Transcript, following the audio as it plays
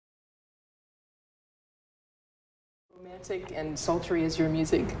Romantic and sultry as your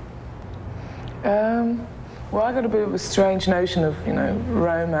music? Well, I got a bit of a strange notion of,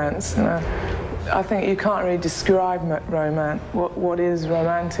 romance, and I think you can't really describe romance. What is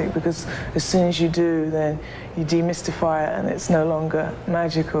romantic? Because as soon as you do, then you demystify it, and it's no longer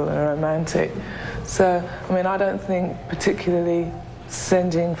magical and romantic. So, I don't think particularly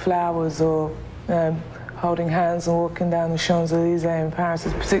sending flowers or holding hands and walking down the Champs-Élysées in Paris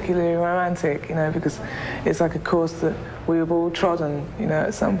is particularly romantic, because it's like a course that we've all trodden,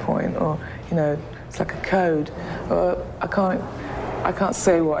 at some point, or, it's like a code. I can't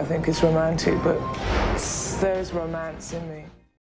say what I think is romantic, but there's romance in me.